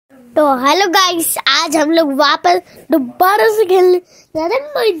तो hello guys, आज हम लोग वापस दोबारा से खेलने जा रहे हैं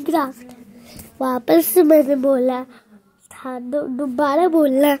माइनक्राफ्ट। वापस से मैंने बोला था दोबारा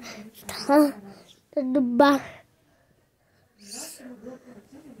बोलना था तो दोबारा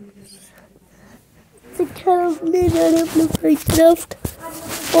से खेलने जा रहे हैं हम लोग माइनक्राफ्ट।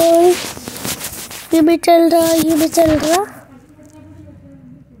 और ये भी चल रहा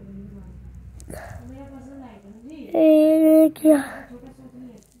क्या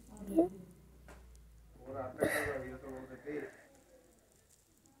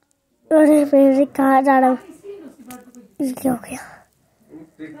अरे मेरे कहाँ जा रहा हूँ, क्या हो गया?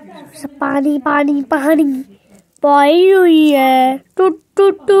 पानी पानी पानी पाई हुई है, टूट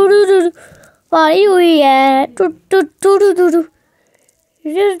टूट टूट पाई हुई है, टूट टूट टूट टूट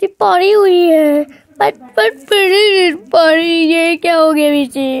पाई हुई है, पट पानी। ये क्या हो गया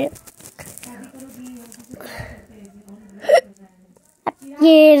पीछे?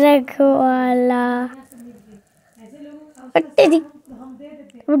 ये रखो वाला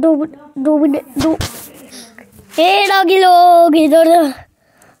दो मिनट ए डॉगी लोग इधर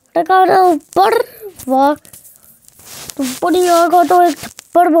रखा ऊपर। वाह, ऊपर ही आगा तो एक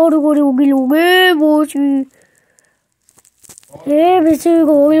थप्पड़ बहुत गोरी होगी लोग। वैसे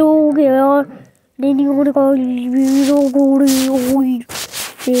गोरी हो गया यार, नहीं होने का गोरी होगी।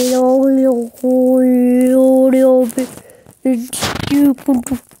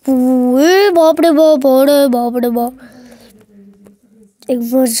 बाप रे बाप, अरे बाप रे बाप, एक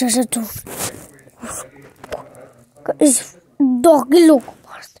बार जैसे तो इस डॉगी लोग को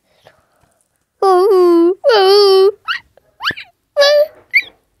मारते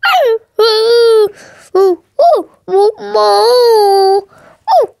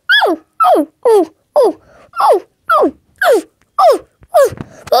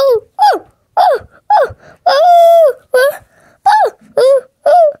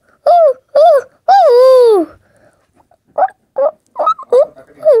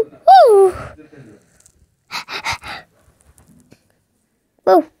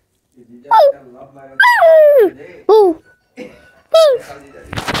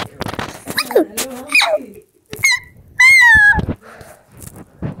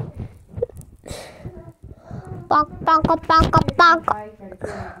पाक।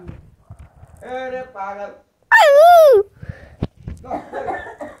 अरे पागल।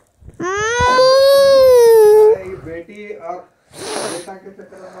 ये बेटी और बेटा के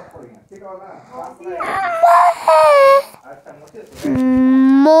चक्कर में मत पड़िए, ठीक है ना? अच्छा मुझे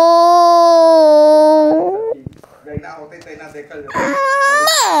गैना होते तैना देखल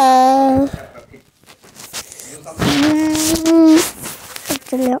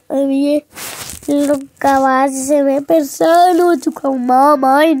चलो अब ये लोग का आवाज से मैं परेशान हो चुका हूँ।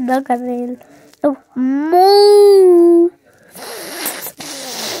 माँ इतना कर रहे हैं तो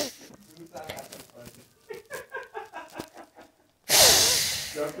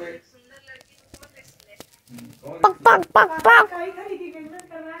पक पक पक पक।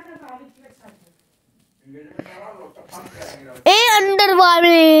 ए अंदर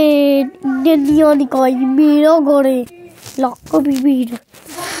वाले दुनिया निकाई मेरा घर है, लाख भी भीड़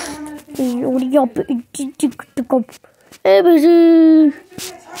और यहाँ पे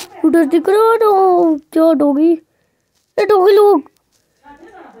उधर दिख रहा ना क्या डॉगी? डॉगी लोग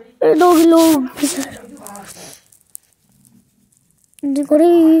दिख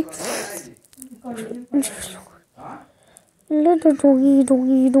रही तो डॉगी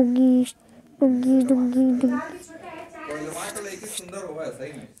सुंदर होगा,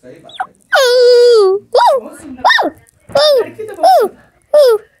 सही बात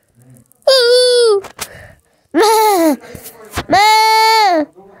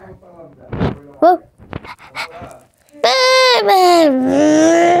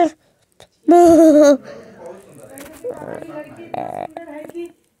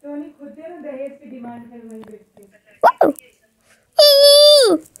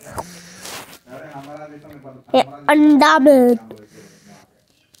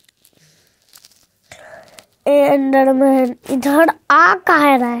अंडरमैन इधर आ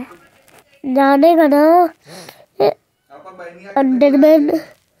कहा रहा है, जाने का ना? अंडरमैन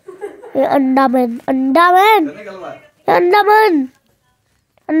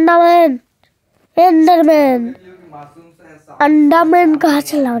अंडरमैन कहाँ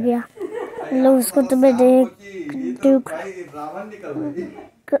चला गया? लो उसको तुम्हें देख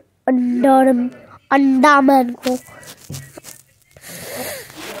अंडरमैन को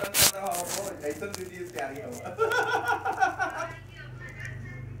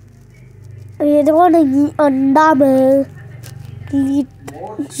ये देखो ना, ये अंडा में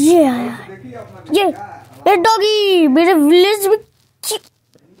ये आया, ये डॉगी मेरे विलेज में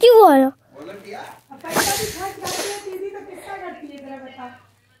क्यों आया? बोलो किया पैसा भी खर्च करती है दीदी तो किसका करती है तेरा बता।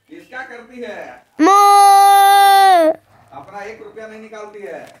 किसका करती है? माँ अपना 1 रुपया नहीं निकालती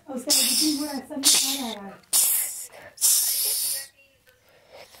है। उससे एडिटिंग हो ऐसा नहीं आ रहा है।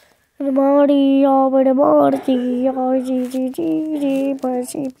 Maria, but Marty, G,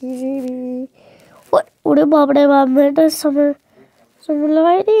 Mercy, PGB. What would a bob never met some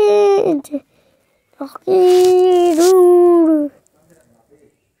lighting? Okay, dude.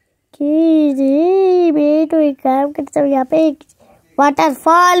 मैं तो एक काम करता हूँ, यहाँ पे एक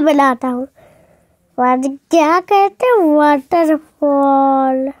वाटरफॉल बनाता हूँ। क्या कहते हैं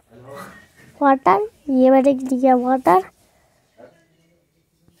वाटरफॉल? वाटर, ये मैंने दिया वाटर।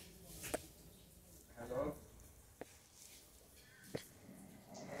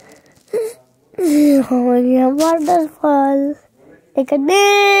 हो गया वाटरफॉल, लेकिन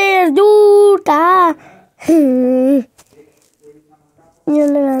देर दूर था। ये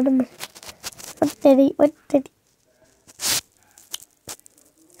लगा दो मैं। तेरी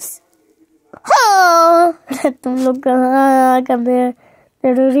हाँ, तुम लोग कहाँ करने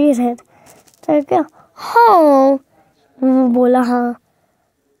जरूरी है तो क्या? हाँ बोला हाँ।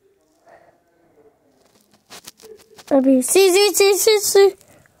 अभी सी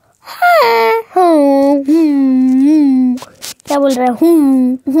हाँ क्या बोल रहा है?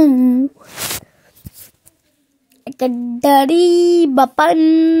 डरी बपन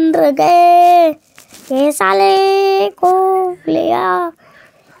गए, ये साले को लिया,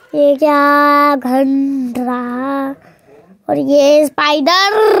 ये क्या घन रहा, और ये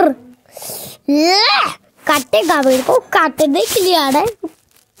स्पाइडर काटेगा मेरे को, काटने के लिए आ रहा है।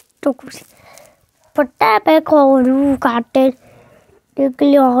 तो कुछ पट्टा पे खोलू काटे के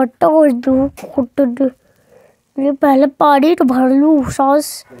लिए हटो दू। ये पहले पानी तो भर लूँ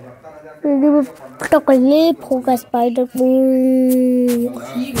सांस तकलीफ होगा स्पाइडर में।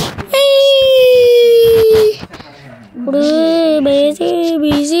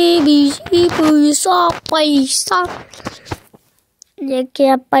 बिजी पैसा ये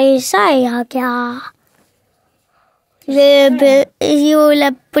क्या पैसा है यहाँ क्या? You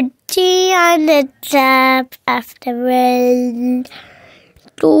will put on the trap after well.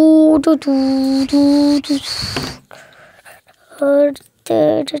 Oh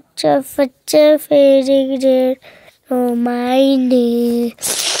my name.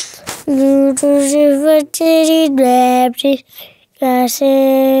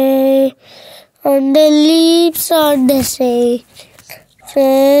 On the leaves on the sea,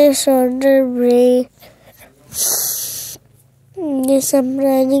 fresh on the brain. Yes, I'm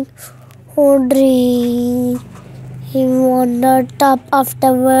running on dream. On the top of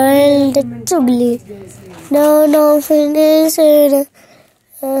the world to believe. No finish it.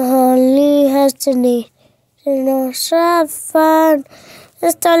 Only has to need. No fun.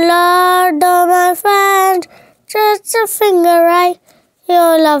 It's the Lord of my friend. Just a finger right.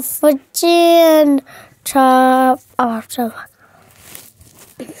 Your love for and top of the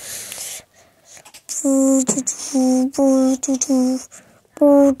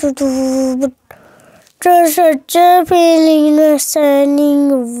just such a feeling of standing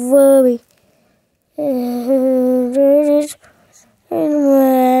worry.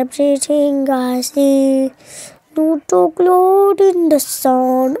 Everything I see, no to glow in the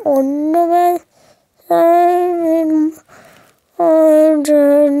sun on the west side,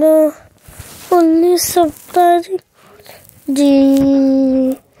 and only something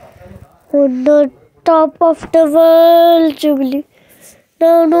on the top of the world, Jubilee.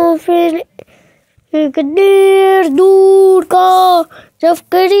 No feeling. एक देर दूर का जब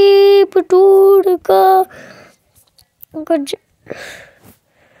करीब दूर का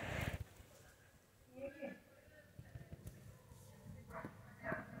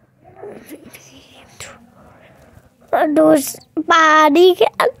पानी के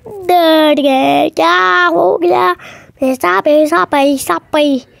अंदर गए, क्या हो गया?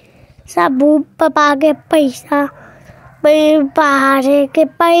 पैसा बूम पपा के पैसा के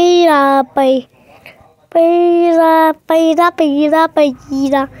पैरा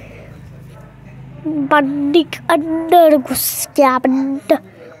बंदी के अंदर घुस गया। बंदा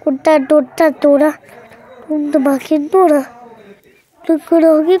कुत्ता तोड़ा बाकी तोड़ा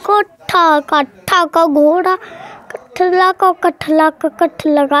कट्ठा का घोड़ा, कट्ठ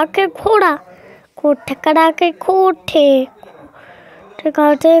लगा के घोड़ा, कोठे करा के खोठे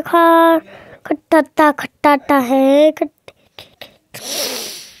खट्टा है।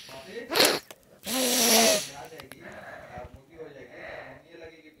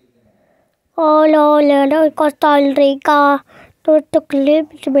 तो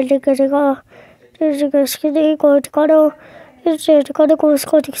तकलीफ मिल करेगा, कोच करो इसे करने को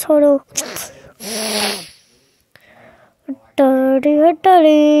उसको दिखाओ टरी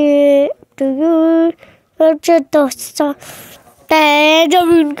टरी टू अच्छा दोस्त तय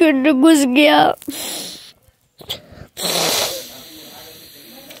जमीन के अंदर घुस गया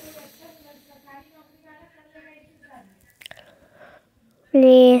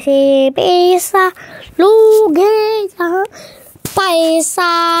ले से पैसा लोगे यहाँ पैसा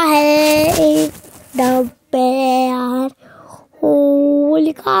है एक डब्बे यार ओ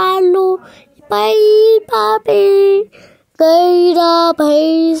निकालो पैसा पे गैरा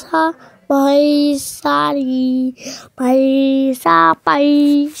पैसा पैसारी पैसा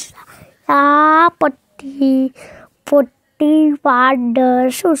पैसा या पट्टी पट्टी पाडर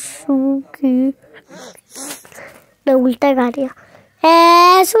सुसुकी न उल्टा गा दिया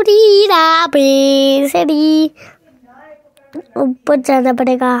सुरी राबे सरी ऊपर जाना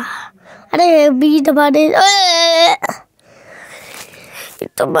पड़ेगा अरे बीच दबाने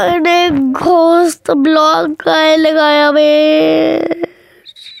तो मैंने घोस्ट ब्लॉक का लगाया मैं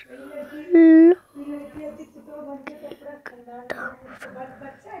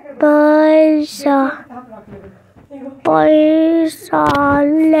पैसा पैसा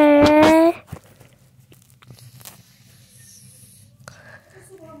ले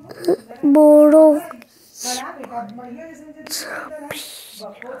बोरो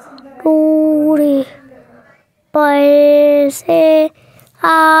पूरे पैसे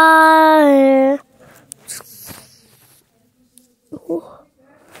आए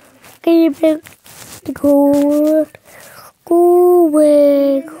कीपे घूर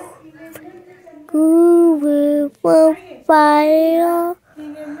कुवे कुवे पाया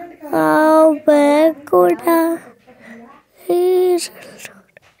बैकुड़ा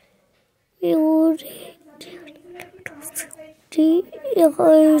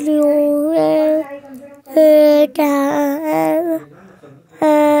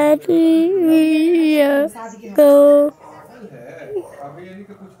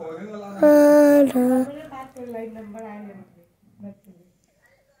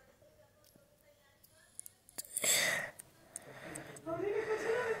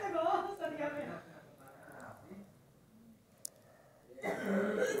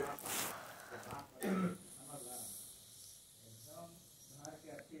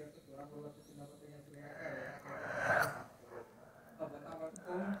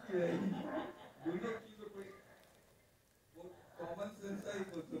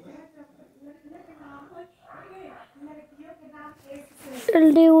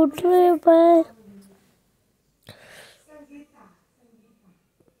जल्दी उठ रहे पर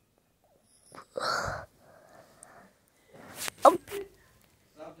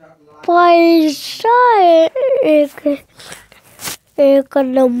पैसा एक एक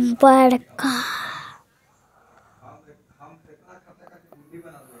नंबर का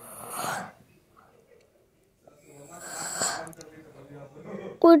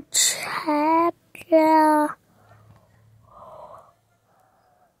कुछ है क्या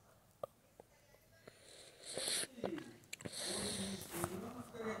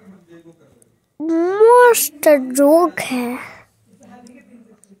मस्त जोक है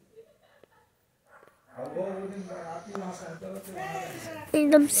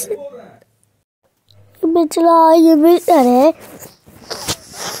एकदम से बेचला ये बेचर है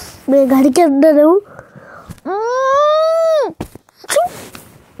मैं घर के अंदर हूँ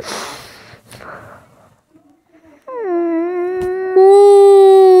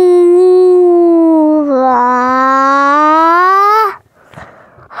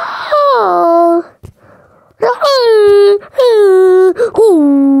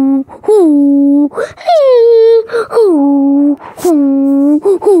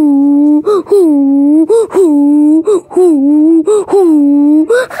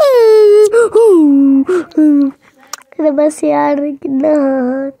बस यार कितना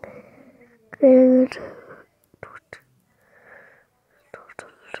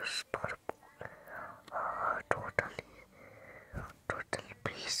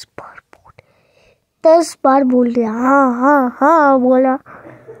दस बार बोल दिया हाँ हाँ हाँ बोला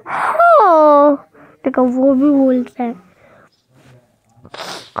हाँ देखो वो भी बोलता है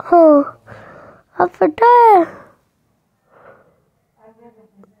हाँ अब पता है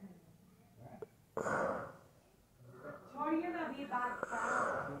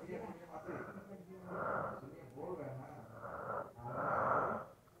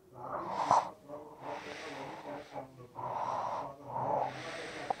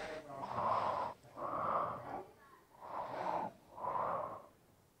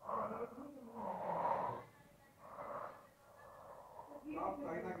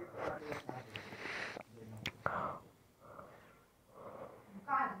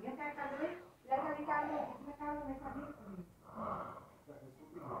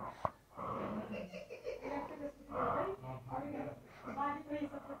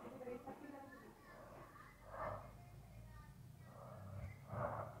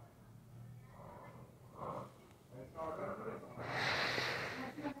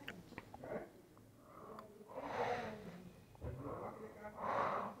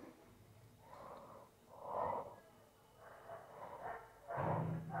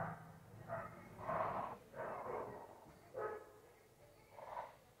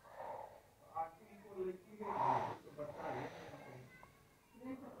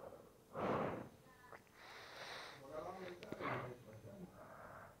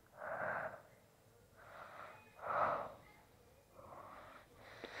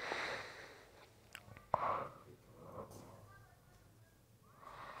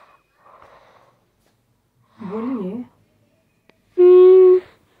बोलिए।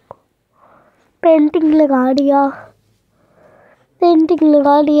 पेंटिंग लगा दिया, पेंटिंग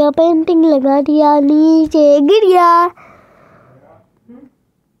लगा दिया, पेंटिंग लगा दिया, नीचे गिर गया।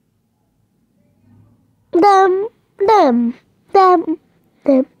 डम डम डम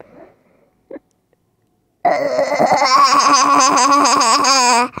डम।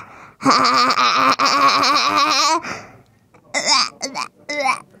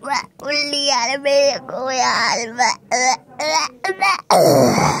 उल्ली यार मेरे को यार,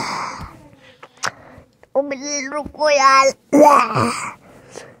 2 मिनट रुको यार।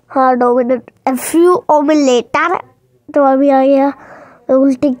 हाँ 2 minute. A few minutes later तो अभी आ गया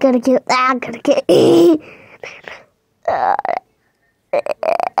उल्टी करके करके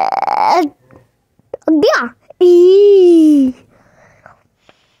गया।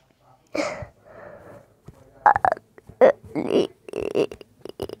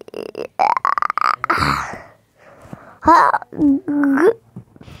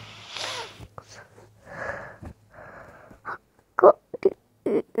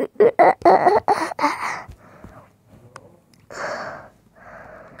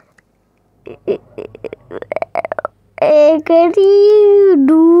 एक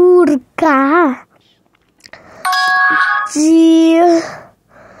दूर का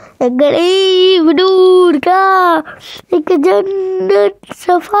गरीब दूर का एक जन्नत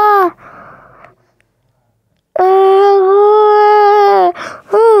सफा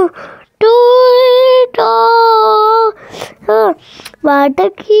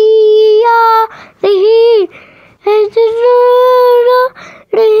बाटकिया नहीं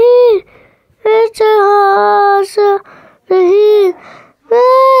नहीं इतिहास नहीं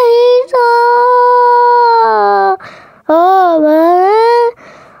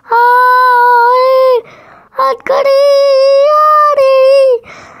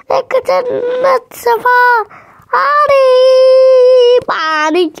एक जन्नत सफा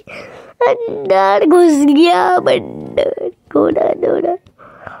पानी अंदर घुस गया बंदर घोड़ा दौड़ा।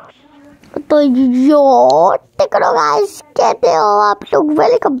 तो यो टेक्नो गाइस, कहते हो आप लोग,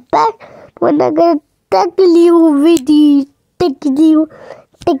 welcome back to another take new video.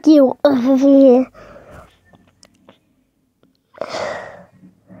 Take you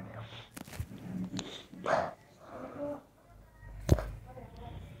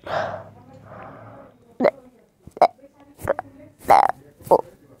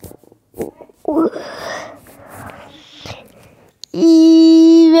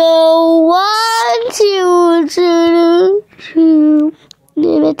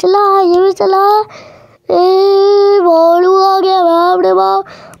ये चला भालू आ गया। बाप रे बाप,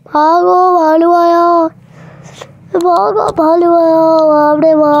 भागो भालू आया, भागो भालू आया। बाप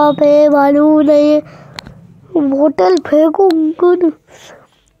रे बाप है, भालू नहीं, बोतल फेंको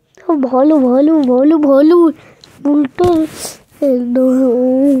भालू भालू भालू भालू बोतल।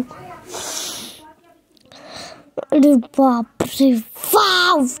 अरे बाप रे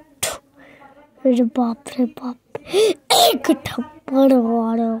बाप, अरे बाप रे बाप, एक थप्पड़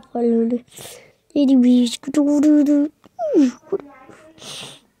मारा भालू ने तेरी बीच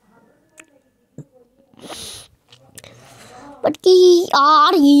पटकी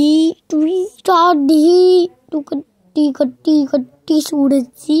यार, ये तू नहीं, तू कट्टी कट्टी कट्टी सूरज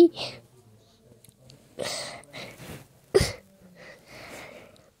सी।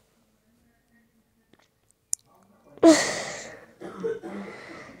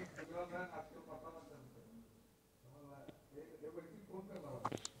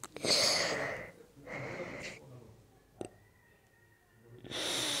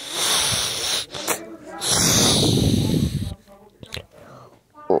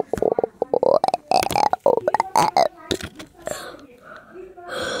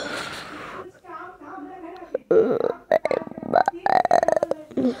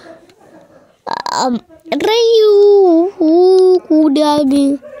 कूद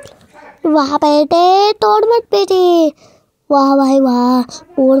आगे। वाह बेटे, तोड़ मत बेटे। वाह भाई वाह,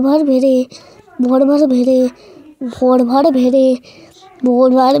 बोर भर भेरे, बोर भर भेरे, बोर भर भेरे,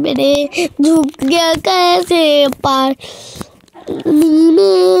 बोर भर भेरे। झुक गया कैसे पार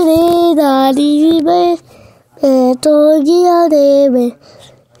मेरे दादी में, मैं तो गया रे मैं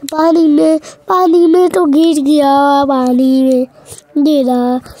पानी में तो गिर गया, पानी में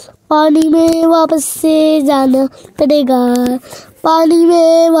गिरा, पानी में वापस से जाना पड़ेगा, पानी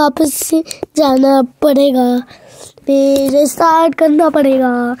में वापस से जाना पड़ेगा, फिर स्टार्ट करना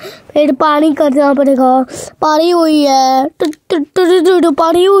पड़ेगा, फिर पानी करना पड़ेगा। पानी हुई है,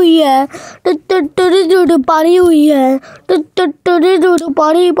 पानी हुई है, पानी हुई है, पानी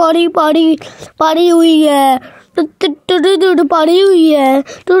पानी पानी पानी हुई है, पानी हुई है, पानी हुई है, पानी हुई है,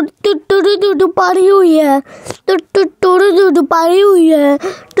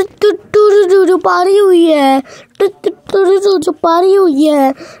 पानी हुई है, पानी हुई है।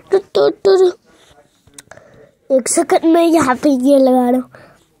 1 सेकंड में यहाँ पे ये लगा लो।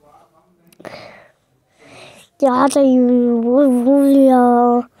 क्या चाहिए वो भूल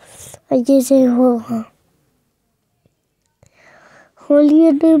गया। जैसे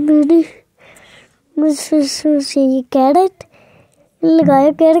होली मेरी ये कैरेट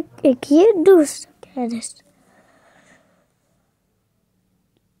लगाया, कैरेट एक ये दूसरा कैरेट।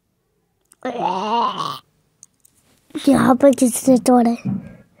 यहाँ पर किसने तोड़े?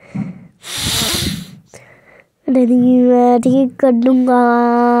 नहीं, मैं ठीक कर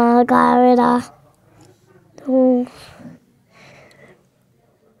दूंगा कैमरा। तो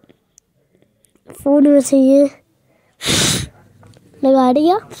फोन में से ये लगा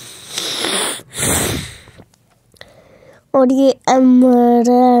दिया और ये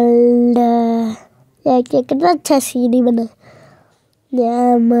एमराल्ड, ये कितना अच्छा सीढ़ी बना ये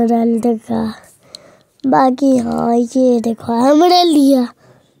एमराल्ड का। बाकी हाँ ये देखो एमराल्ड लिया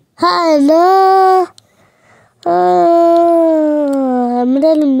है ना,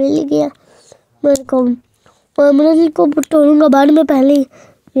 एमराल्ड मिल गया मेरे को। एमराल्ड को तोड़ूंगा बाद में, पहले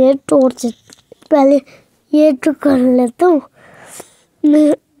ये तोड़ से पहले ये तो कर लेता हूँ।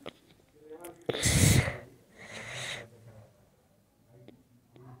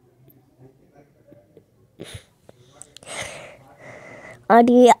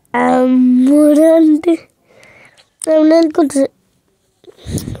 और ये एमराल्ड को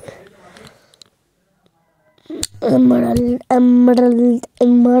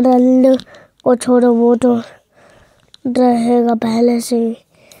छोड़ो, वो तो रहेगा पहले से।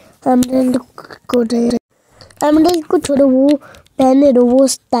 एमराल्ड को छोड़ो, वो पहले दो, वो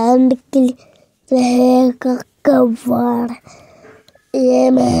स्टैंड के लिए रहेगा कवर। ये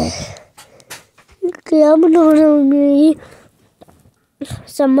मैं क्या बना रहा हूँ, ये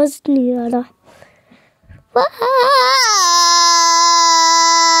समझ नहीं आ रहा।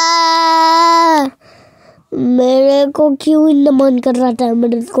 मेरे को क्यों इतना मन कर रहा था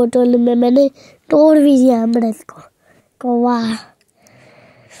एमराल्ड को तोड़ने में, मैंने तोड़ भी दिया एमराल्ड को। वाह,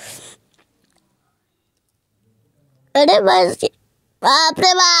 अरे बस, बाप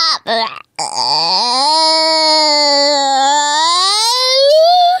रे बाप।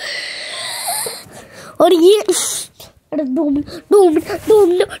 और ये अरे 2 मिनट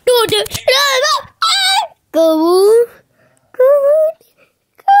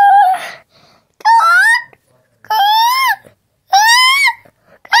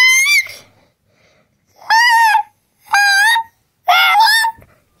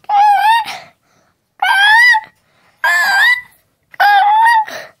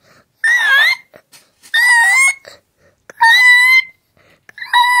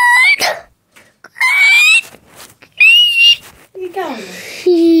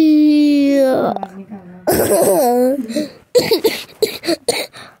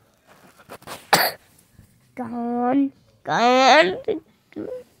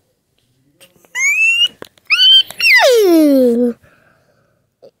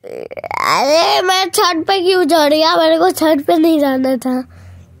अरे मैं छत पे क्यों जा रही है, मेरे को छत पे नहीं जाना था।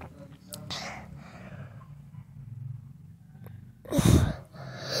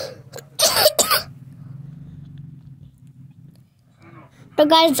 तो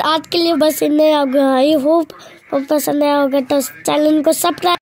गाइस आज के लिए बस इतना ही होगा। आई होप पसंद आया होगा तो चैनल को सब्सक्राइब